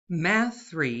Math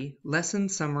 3 Lesson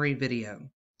Summary Video,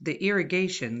 The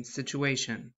Irrigation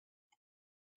Situation.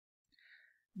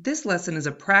 This lesson is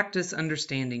a practice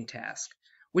understanding task,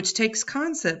 which takes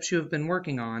concepts you have been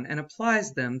working on and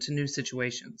applies them to new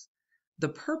situations. The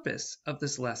purpose of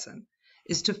this lesson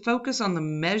is to focus on the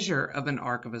measure of an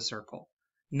arc of a circle,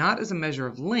 not as a measure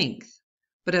of length,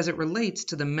 but as it relates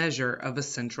to the measure of a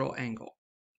central angle.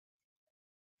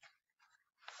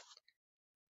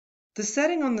 The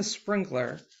setting on the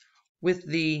sprinkler with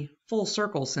the full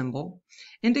circle symbol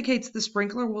indicates the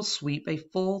sprinkler will sweep a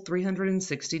full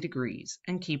 360 degrees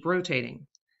and keep rotating.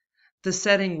 The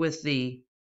setting with the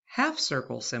half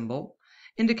circle symbol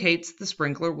indicates the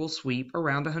sprinkler will sweep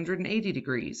around 180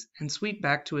 degrees and sweep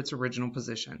back to its original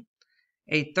position.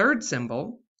 A third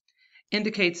symbol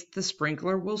indicates the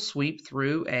sprinkler will sweep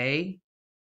through it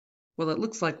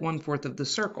looks like 1/4 of the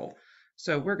circle.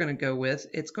 So we're going to go with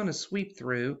it's going to sweep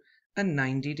through a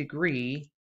 90-degree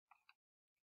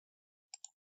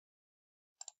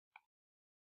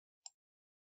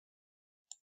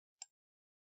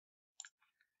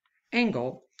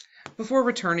angle before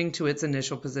returning to its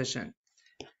initial position.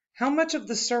 How much of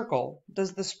the circle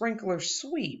does the sprinkler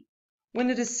sweep when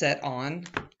it is set on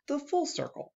the full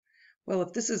circle? Well,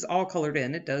 if this is all colored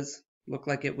in, it does look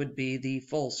like it would be the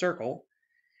full circle.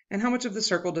 And how much of the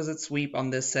circle does it sweep on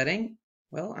this setting?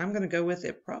 Well, I'm going to go with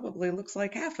it probably looks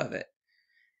like half of it.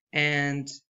 And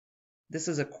this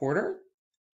is 1/4.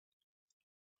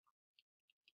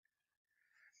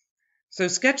 So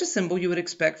sketch a symbol you would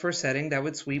expect for a setting that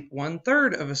would sweep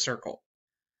 1/3 of a circle.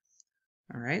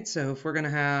 All right, so if we're going to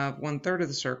have 1/3 of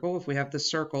the circle, if we have the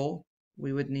circle,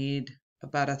 we would need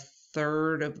about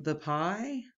 1/3 of the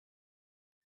pie.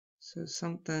 So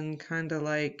something kind of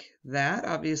like that.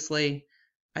 Obviously,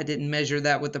 I didn't measure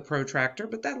that with the protractor,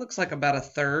 but that looks like about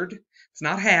 1/3. It's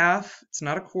not half, it's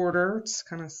not 1/4, it's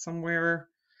kind of somewhere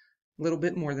a little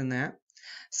bit more than that.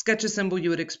 Sketch a symbol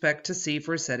you would expect to see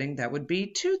for a setting that would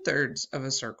be 2/3 of a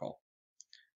circle.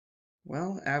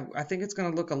 Well, I think it's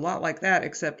going to look a lot like that,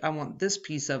 except I want this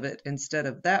piece of it instead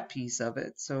of that piece of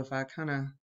it. So if I kind of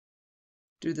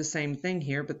do the same thing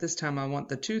here, but this time I want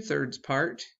the 2/3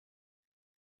 part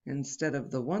instead of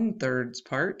the 1/3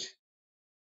 part.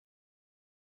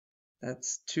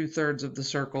 That's 2/3 of the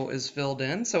circle is filled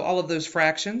in. So all of those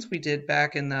fractions we did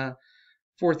back in the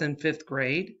 4th and 5th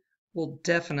grade will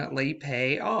definitely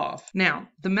pay off. Now,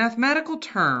 the mathematical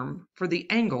term for the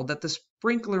angle that the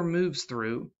sprinkler moves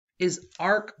through is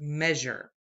arc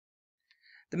measure.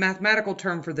 The mathematical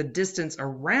term for the distance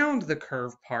around the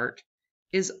curve part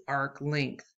is arc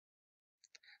length.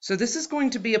 So this is going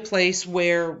to be a place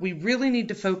where we really need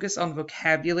to focus on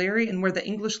vocabulary and where the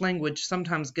English language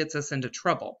sometimes gets us into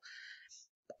trouble.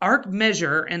 Arc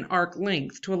measure and arc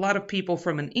length to a lot of people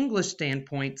from an English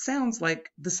standpoint sounds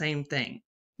like the same thing.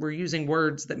 We're using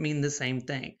words that mean the same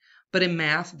thing, but in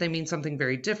math they mean something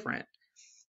very different.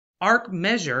 Arc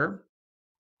measure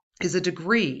is a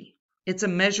degree. It's a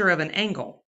measure of an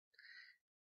angle.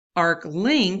 Arc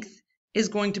length is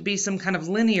going to be some kind of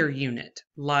linear unit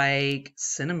like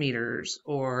centimeters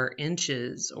or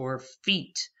inches or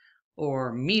feet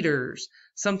or meters,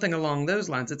 something along those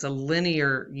lines. It's a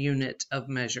linear unit of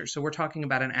measure. So we're talking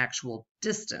about an actual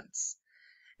distance.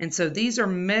 And so these are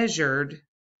measured.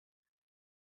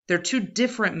 They're two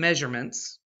different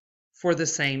measurements for the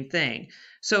same thing.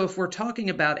 So if we're talking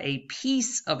about a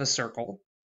piece of a circle,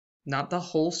 not the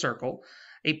whole circle,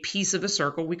 a piece of a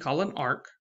circle we call an arc,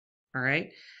 all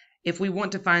right? If we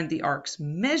want to find the arc's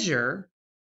measure,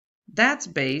 that's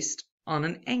based on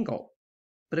an angle.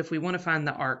 But if we want to find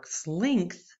the arc's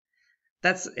length,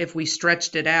 that's if we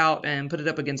stretched it out and put it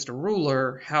up against a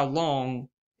ruler, how long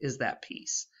is that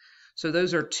piece? So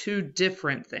those are two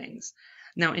different things.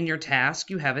 Now in your task,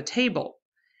 you have a table.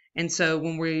 And so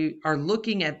when we are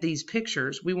looking at these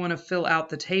pictures, we want to fill out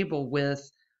the table with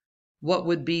what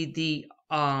would be the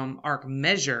arc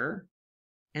measure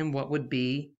and what would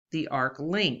be the arc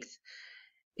length.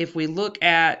 If we look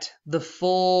at the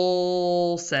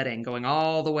full setting going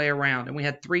all the way around, and we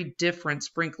had 3 different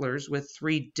sprinklers with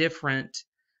 3 different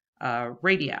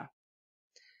radii,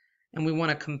 and we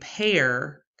want to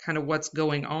compare kind of what's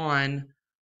going on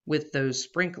with those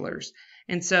sprinklers.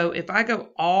 And so if I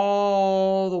go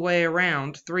all the way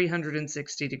around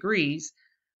 360 degrees,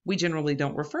 we generally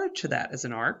don't refer to that as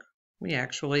an arc. We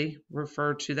actually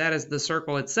refer to that as the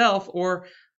circle itself, or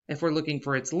if we're looking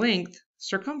for its length,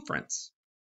 circumference.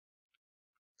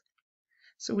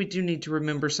 So we do need to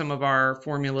remember some of our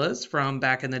formulas from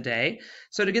back in the day.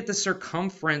 So to get the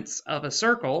circumference of a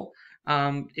circle,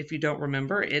 if you don't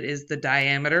remember, it is the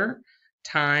diameter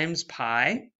times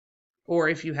pi. Or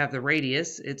if you have the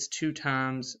radius, it's 2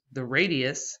 times the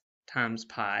radius times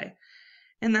pi.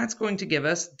 And that's going to give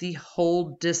us the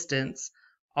whole distance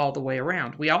all the way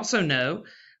around. We also know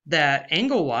that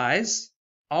angle-wise,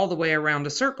 all the way around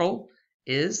a circle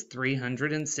is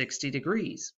 360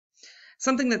 degrees.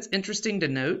 Something that's interesting to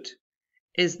note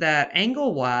is that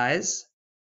angle-wise,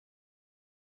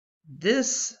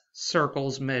 this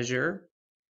circle's measure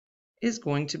is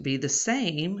going to be the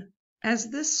same as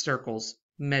this circle's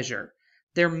measure.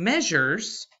 Their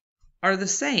measures are the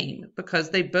same because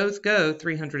they both go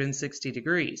 360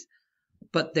 degrees,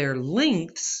 but their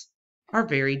lengths are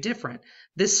very different.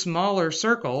 This smaller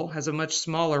circle has a much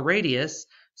smaller radius,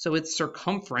 so its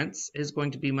circumference is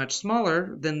going to be much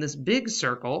smaller than this big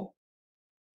circle,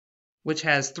 which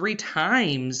has 3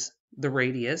 times the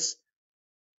radius,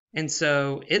 and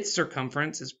so its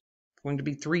circumference is going to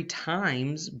be 3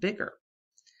 times bigger.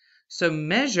 So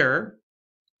measure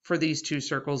for these two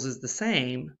circles is the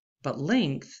same, but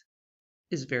length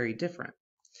is very different.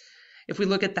 If we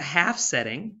look at the half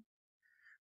setting,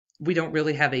 we don't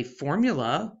really have a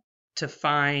formula to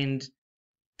find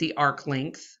the arc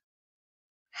length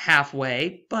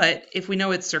halfway, but if we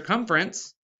know its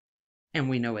circumference and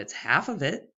we know it's half of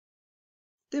it,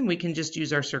 then we can just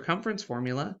use our circumference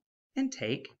formula and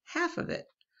take half of it.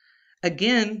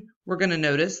 Again, we're going to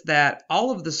notice that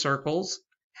all of the circles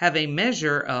have a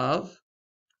measure of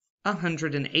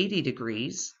 180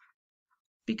 degrees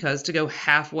because to go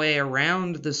halfway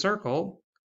around the circle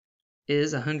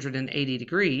is 180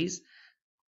 degrees.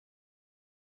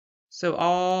 So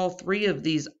all 3 of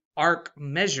these arc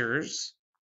measures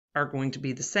are going to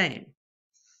be the same.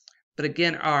 But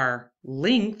again, our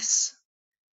lengths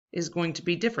is going to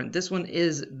be different. This one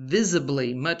is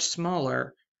visibly much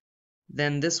smaller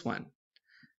than this one.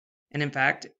 And in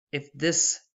fact, if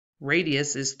this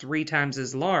radius is 3 times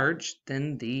as large,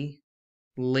 then the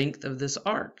length of this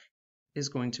arc is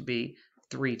going to be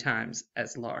 3 times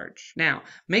as large. Now,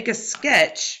 make a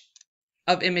sketch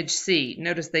of image C.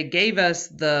 Notice they gave us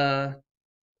the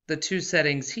 2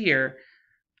 settings here,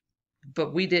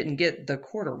 but we didn't get the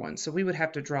quarter one, so we would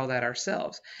have to draw that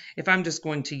ourselves. If I'm just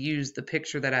going to use the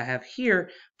picture that I have here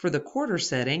for the quarter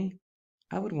setting,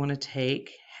 I would want to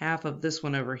take half of this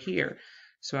one over here.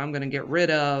 So I'm going to get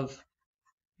rid of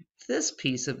this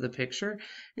piece of the picture,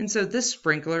 and so this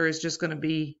sprinkler is just going to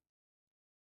be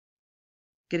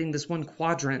getting this one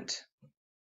quadrant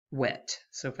wet.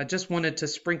 So if I just wanted to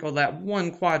sprinkle that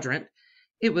one quadrant,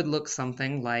 it would look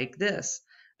something like this.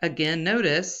 Again,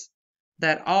 notice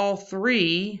that all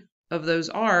 3 of those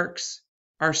arcs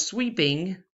are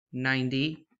sweeping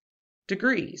 90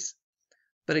 degrees.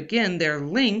 But again, their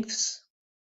lengths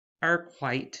are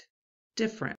quite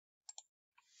different.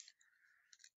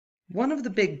 One of the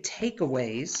big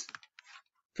takeaways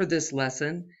for this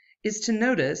lesson is to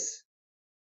notice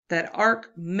that arc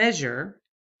measure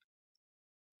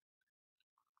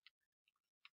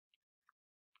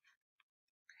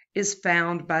is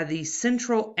found by the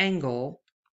central angle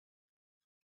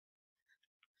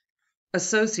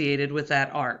associated with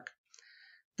that arc.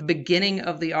 The beginning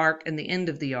of the arc and the end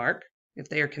of the arc, if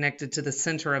they are connected to the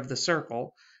center of the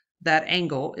circle, that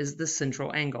angle is the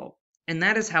central angle. And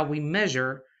that is how we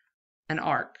measure an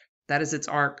arc. That is its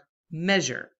arc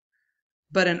measure.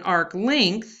 But an arc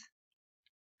length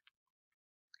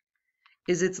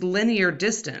is its linear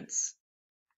distance.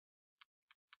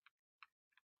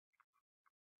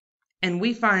 And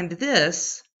we find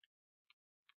this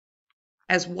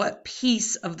as what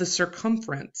piece of the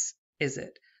circumference is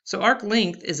it? So arc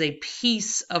length is a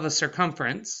piece of a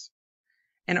circumference,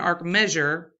 and arc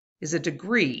measure is a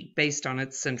degree based on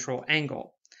its central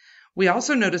angle. We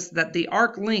also notice that the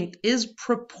arc length is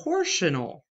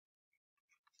proportional.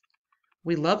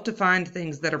 We love to find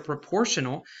things that are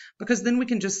proportional because then we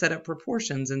can just set up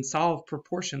proportions and solve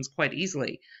proportions quite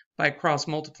easily by cross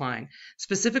multiplying.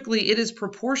 Specifically, it is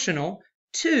proportional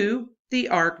to the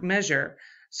arc measure.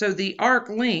 So the arc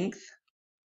length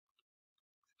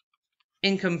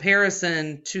in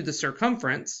comparison to the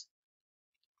circumference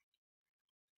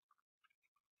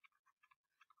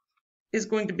is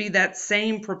going to be that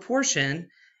same proportion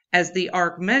as the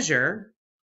arc measure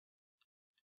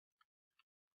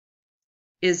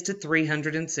is to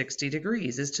 360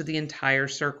 degrees, is to the entire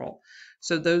circle.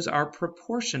 So those are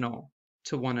proportional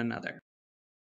to one another.